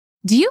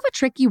Do you have a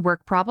tricky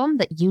work problem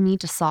that you need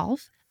to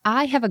solve?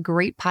 I have a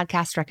great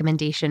podcast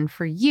recommendation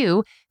for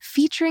you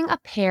featuring a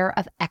pair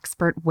of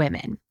expert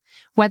women.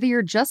 Whether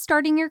you're just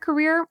starting your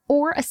career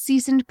or a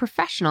seasoned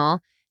professional,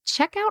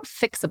 check out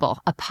Fixable,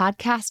 a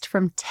podcast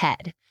from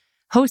TED.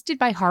 Hosted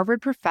by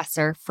Harvard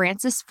professor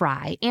Frances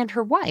Frei and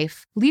her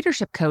wife,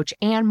 leadership coach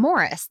Anne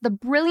Morris, the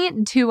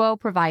brilliant duo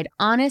provide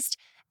honest,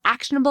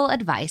 actionable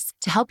advice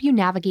to help you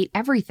navigate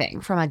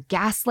everything from a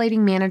gaslighting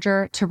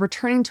manager to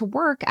returning to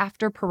work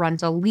after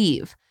parental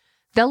leave.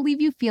 They'll leave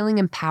you feeling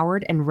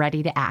empowered and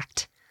ready to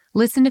act.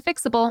 Listen to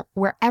Fixable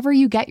wherever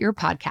you get your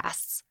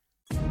podcasts.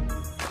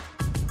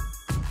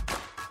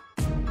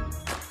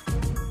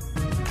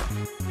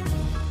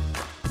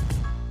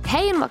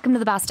 Hey, and welcome to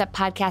the Bossed Up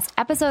Podcast,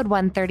 episode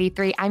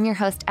 133. I'm your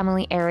host,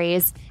 Emily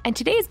Aries, and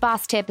today's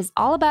Boss Tip is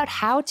all about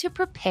how to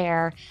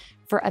prepare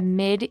for a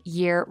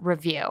mid-year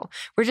review.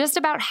 We're just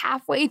about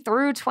halfway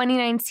through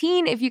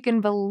 2019, if you can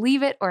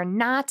believe it or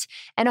not,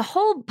 and a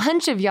whole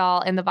bunch of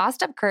y'all in the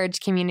Bossed Up Courage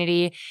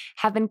community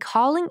have been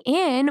calling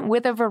in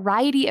with a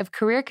variety of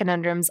career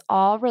conundrums,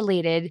 all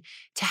related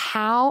to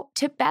how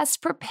to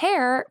best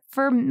prepare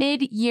for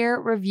mid-year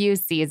review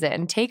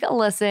season. Take a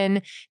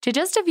listen to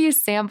just a few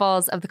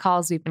samples of the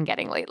calls we've been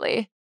getting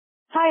lately.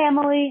 Hi,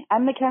 Emily.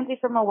 I'm Mackenzie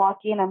from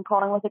Milwaukee, and I'm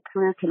calling with a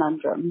career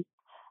conundrum.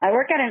 I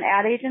work at an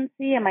ad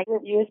agency, and my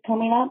review is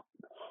coming up.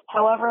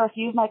 However, a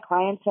few of my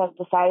clients have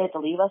decided to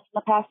leave us in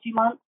the past few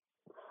months.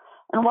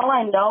 And while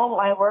I know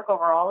my work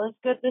overall is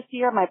good this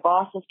year, my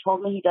boss has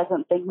told me he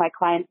doesn't think my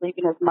clients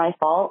leaving is my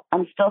fault.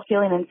 I'm still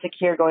feeling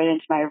insecure going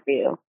into my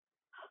review.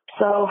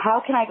 So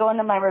how can I go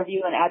into my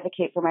review and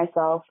advocate for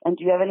myself? And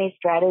do you have any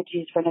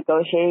strategies for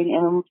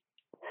negotiating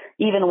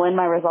even when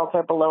my results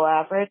are below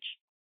average?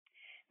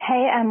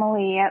 Hey,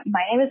 Emily.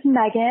 My name is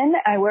Megan.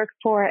 I work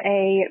for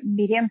a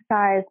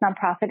medium-sized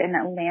nonprofit in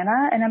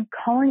Atlanta, and I'm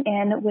calling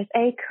in with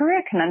a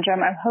career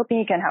conundrum I'm hoping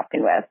you can help me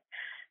with.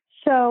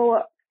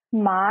 So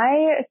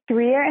my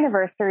 3-year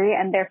anniversary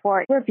and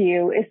therefore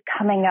review is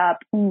coming up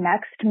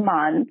next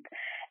month,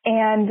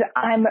 and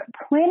I'm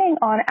planning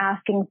on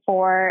asking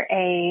for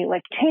a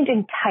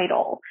changing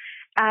title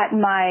at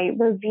my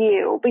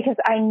review because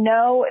I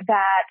know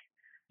that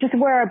just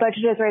where our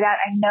budget is right now,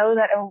 I know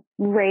that a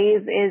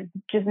raise is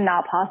just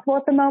not possible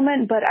at the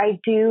moment, but I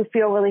do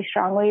feel really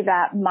strongly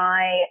that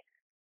my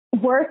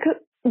work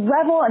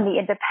level and the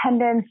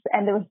independence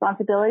and the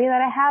responsibility that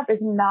I have is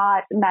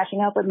not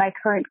matching up with my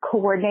current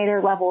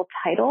coordinator level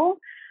title.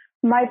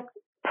 My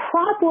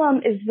problem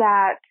is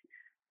that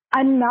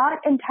I'm not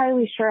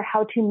entirely sure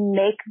how to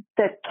make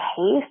the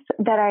case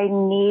that I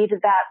need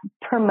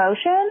that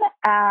promotion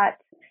at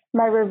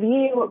my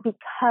review,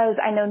 because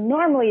I know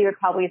normally you would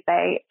probably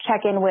say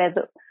check in with,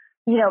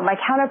 my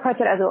counterparts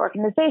at other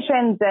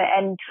organizations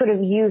and sort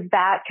of use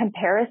that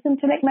comparison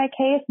to make my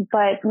case.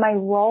 But my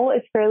role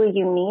is fairly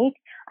unique.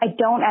 I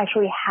don't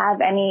actually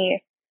have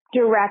any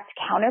direct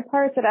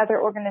counterparts at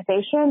other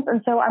organizations.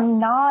 And so I'm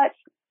not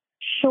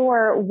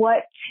sure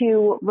what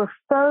to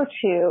refer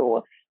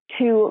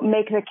to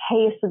make the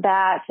case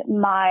that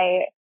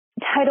my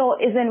title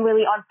isn't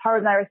really on par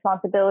with my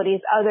responsibilities,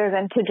 other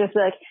than to just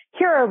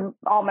here are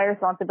all my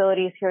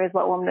responsibilities. Here is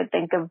what one would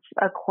think of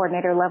a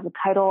coordinator level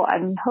title. I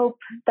hope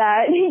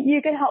that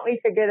you can help me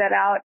figure that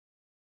out.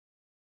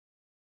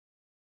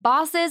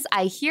 Bosses,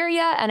 I hear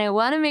ya, and I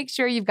want to make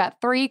sure you've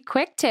got 3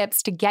 quick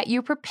tips to get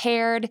you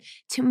prepared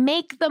to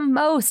make the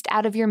most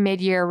out of your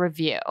mid-year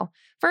review.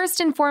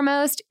 First and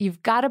foremost,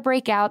 you've got to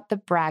break out the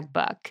brag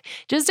book.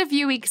 Just a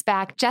few weeks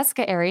back,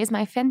 Jessica Aries,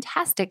 my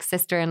fantastic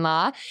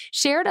sister-in-law,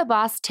 shared a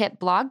boss tip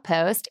blog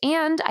post,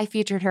 and I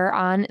featured her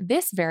on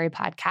this very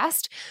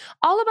podcast,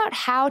 all about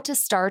how to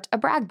start a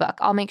brag book.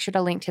 I'll make sure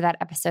to link to that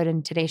episode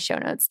in today's show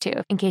notes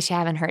too, in case you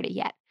haven't heard it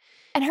yet.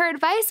 And her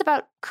advice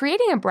about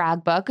creating a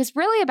brag book is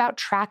really about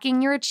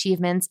tracking your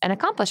achievements and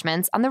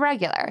accomplishments on the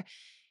regular.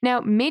 Now,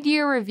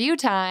 mid-year review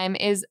time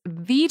is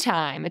the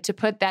time to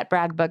put that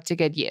brag book to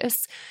good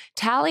use.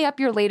 Tally up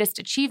your latest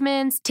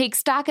achievements, take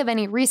stock of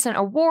any recent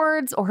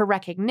awards or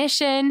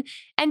recognition,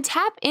 and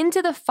tap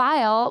into the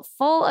file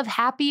full of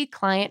happy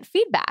client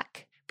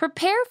feedback.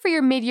 Prepare for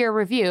your mid-year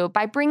review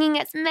by bringing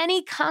as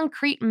many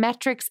concrete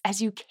metrics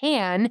as you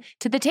can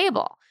to the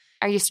table.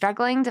 Are you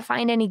struggling to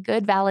find any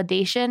good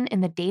validation in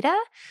the data?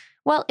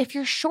 Well, if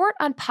you're short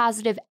on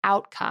positive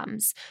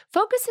outcomes,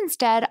 focus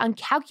instead on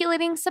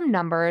calculating some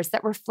numbers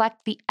that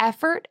reflect the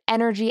effort,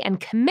 energy,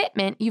 and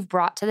commitment you've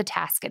brought to the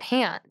task at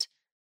hand.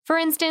 For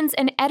instance,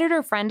 an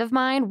editor friend of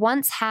mine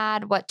once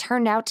had what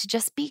turned out to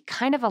just be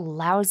kind of a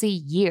lousy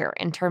year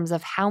in terms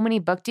of how many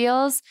book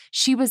deals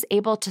she was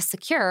able to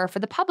secure for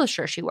the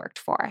publisher she worked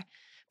for.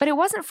 But it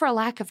wasn't for a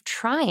lack of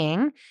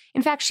trying.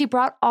 In fact, she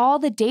brought all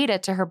the data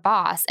to her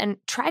boss and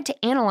tried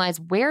to analyze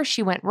where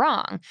she went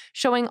wrong,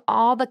 showing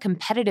all the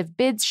competitive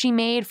bids she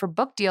made for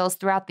book deals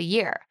throughout the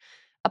year.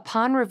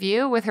 Upon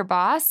review with her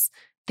boss,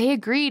 they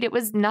agreed it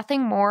was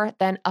nothing more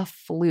than a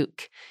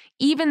fluke.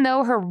 Even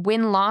though her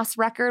win-loss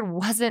record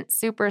wasn't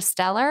super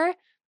stellar,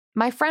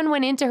 my friend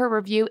went into her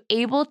review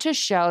able to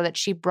show that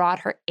she brought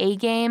her A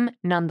game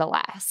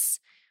nonetheless.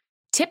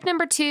 Tip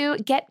number 2,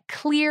 get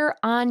clear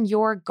on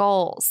your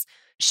goals.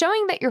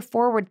 Showing that you're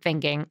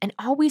forward-thinking and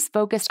always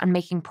focused on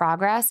making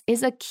progress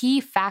is a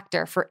key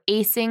factor for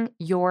acing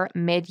your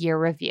mid-year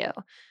review.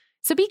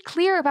 So be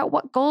clear about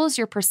what goals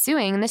you're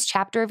pursuing in this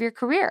chapter of your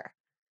career.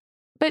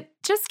 But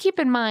just keep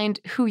in mind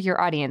who your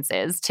audience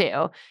is,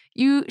 too.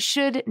 You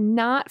should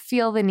not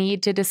feel the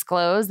need to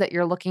disclose that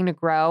you're looking to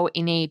grow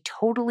in a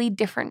totally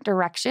different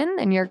direction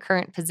than your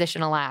current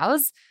position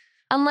allows,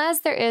 unless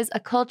there is a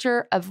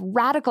culture of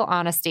radical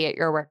honesty at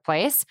your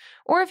workplace,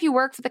 or if you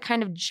work for the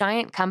kind of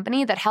giant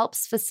company that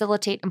helps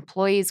facilitate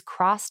employees'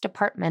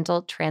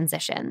 cross-departmental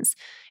transitions.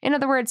 In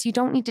other words, you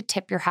don't need to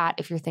tip your hat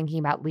if you're thinking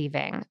about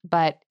leaving.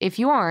 But if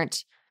you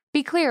aren't,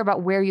 be clear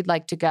about where you'd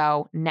like to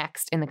go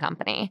next in the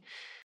company.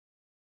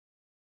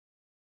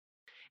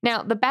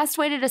 Now, the best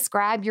way to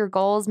describe your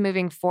goals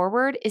moving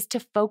forward is to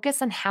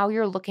focus on how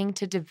you're looking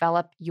to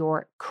develop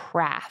your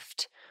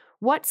craft.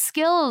 What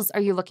skills are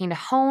you looking to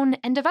hone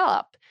and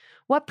develop?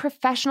 What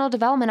professional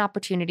development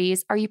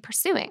opportunities are you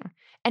pursuing?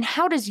 And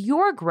how does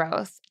your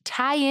growth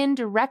tie in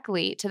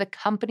directly to the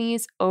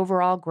company's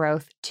overall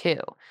growth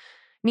too?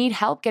 Need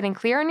help getting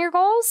clear on your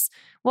goals?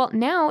 Well,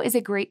 now is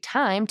a great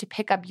time to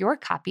pick up your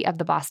copy of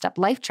the Bossed Up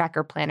Life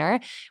Tracker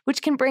Planner,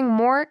 which can bring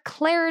more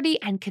clarity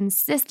and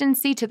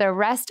consistency to the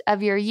rest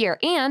of your year.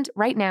 And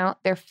right now,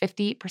 they're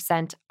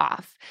 50%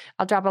 off.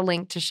 I'll drop a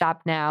link to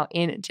shop now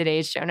in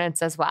today's show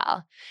notes as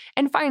well.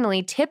 And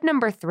finally, tip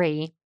number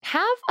 3,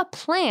 have a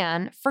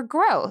plan for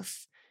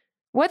growth.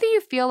 Whether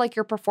you feel like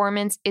your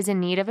performance is in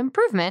need of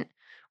improvement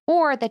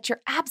or that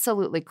you're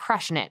absolutely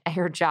crushing it at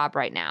your job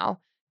right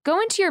now, go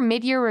into your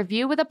mid-year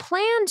review with a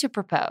plan to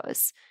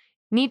propose.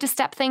 Need to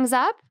step things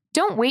up?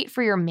 Don't wait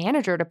for your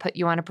manager to put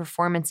you on a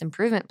performance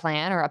improvement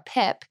plan or a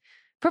PIP.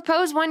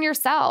 Propose one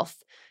yourself.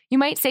 You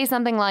might say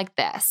something like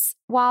this: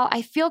 while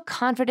I feel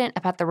confident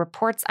about the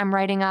reports I'm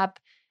writing up,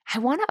 I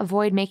want to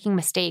avoid making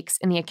mistakes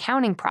in the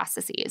accounting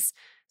processes.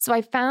 So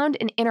I found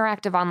an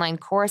interactive online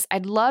course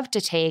I'd love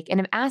to take and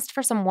have asked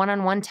for some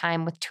one-on-one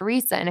time with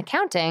Teresa in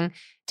accounting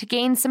to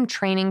gain some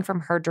training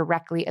from her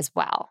directly as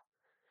well.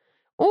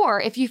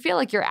 Or if you feel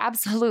like you're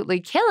absolutely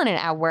killing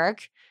it at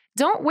work,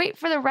 don't wait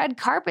for the red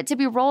carpet to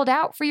be rolled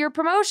out for your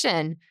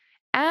promotion.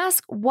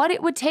 Ask what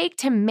it would take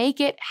to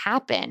make it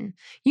happen.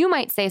 You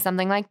might say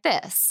something like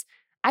this: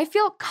 I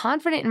feel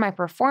confident in my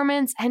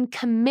performance and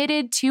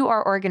committed to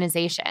our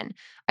organization.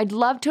 I'd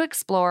love to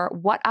explore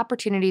what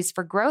opportunities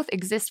for growth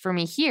exist for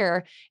me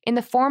here in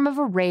the form of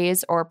a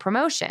raise or a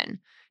promotion.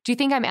 Do you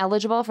think I'm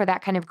eligible for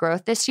that kind of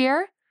growth this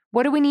year?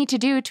 What do we need to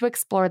do to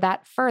explore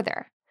that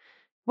further?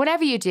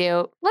 Whatever you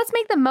do, let's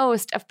make the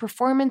most of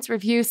performance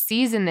review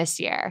season this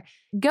year.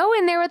 Go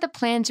in there with a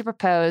plan to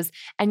propose,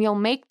 and you'll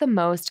make the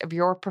most of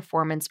your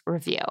performance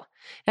review.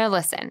 Now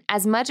listen,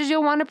 as much as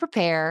you'll want to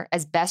prepare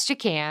as best you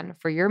can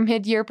for your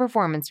mid-year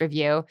performance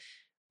review,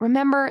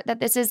 remember that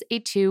this is a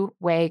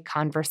two-way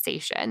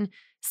conversation.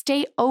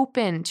 Stay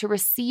open to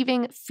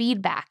receiving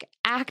feedback,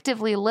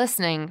 actively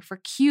listening for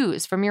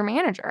cues from your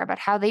manager about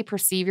how they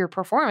perceive your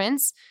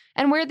performance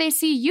and where they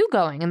see you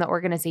going in the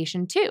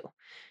organization too.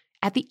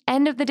 At the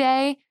end of the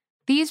day,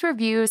 these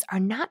reviews are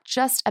not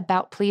just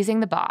about pleasing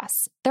the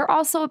boss. They're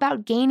also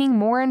about gaining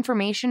more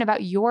information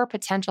about your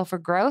potential for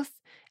growth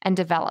and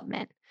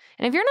development.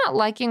 And if you're not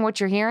liking what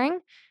you're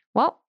hearing,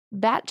 well,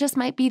 that just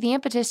might be the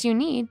impetus you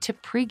need to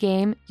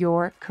pregame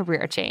your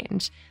career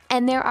change.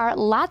 And there are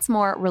lots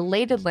more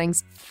related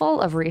links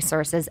full of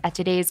resources at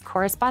today's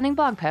corresponding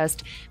blog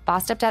post,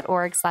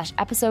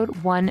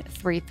 bossedup.org/episode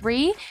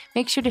 133.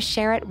 Make sure to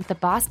share it with the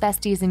boss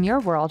besties in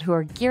your world who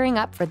are gearing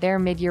up for their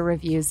mid-year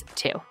reviews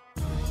too.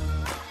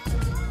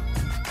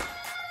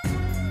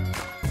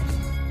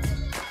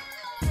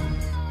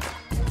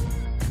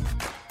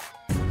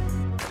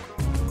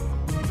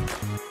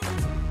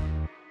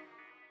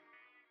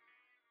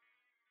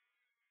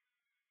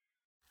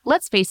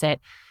 Let's face it,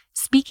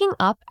 speaking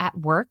up at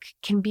work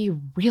can be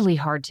really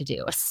hard to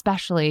do,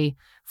 especially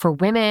for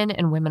women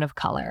and women of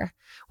color.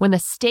 When the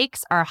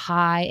stakes are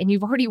high and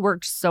you've already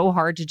worked so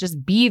hard to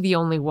just be the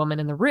only woman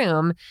in the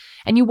room,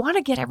 and you want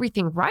to get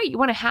everything right, you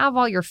want to have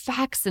all your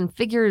facts and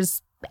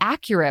figures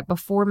accurate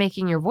before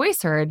making your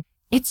voice heard,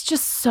 it's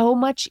just so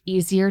much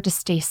easier to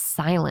stay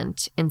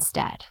silent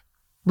instead.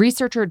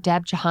 Researcher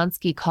Deb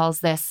Jahansky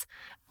calls this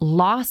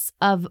loss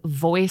of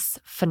voice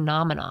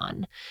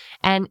phenomenon.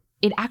 And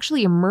it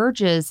actually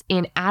emerges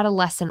in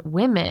adolescent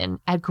women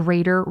at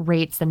greater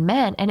rates than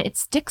men, and it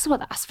sticks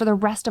with us for the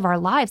rest of our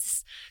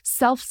lives.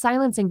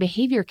 Self-silencing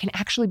behavior can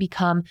actually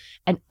become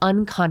an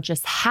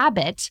unconscious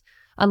habit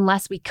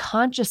unless we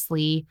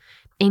consciously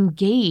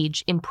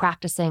engage in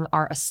practicing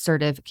our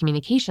assertive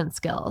communication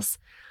skills.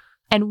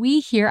 And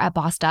we here at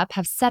Bossed Up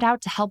have set out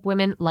to help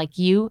women like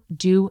you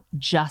do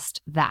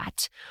just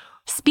that.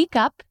 Speak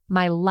Up,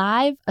 my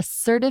live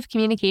assertive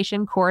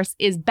communication course,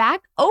 is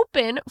back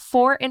open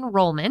for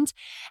enrollment,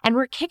 and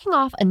we're kicking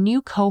off a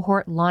new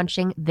cohort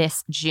launching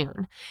this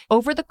June.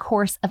 Over the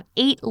course of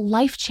 8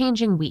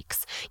 life-changing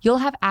weeks, you'll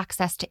have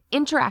access to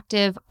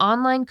interactive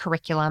online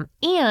curriculum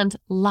and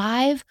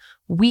live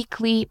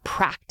weekly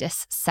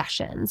practice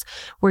sessions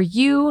where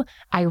you,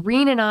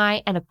 Irene, and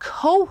I, and a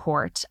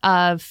cohort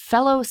of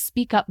fellow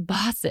Speak Up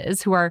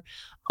bosses who are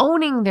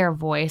owning their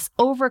voice,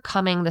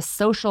 overcoming the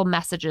social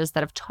messages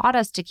that have taught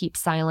us to keep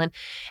silent,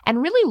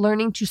 and really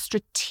learning to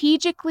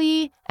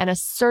strategically and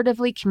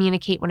assertively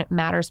communicate when it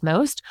matters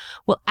most,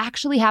 will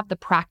actually have the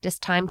practice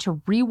time to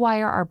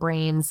rewire our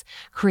brains,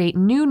 create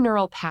new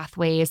neural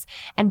pathways,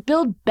 and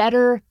build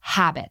better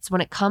habits when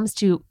it comes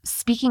to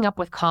speaking up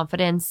with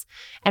confidence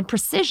and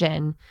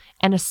precision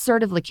and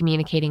assertively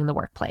communicating in the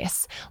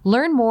workplace.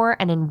 Learn more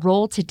and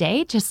enroll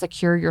today to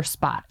secure your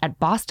spot at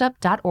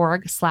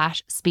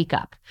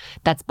bossedup.org/speakup.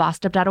 That's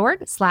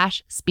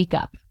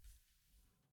bossedup.org/speakup.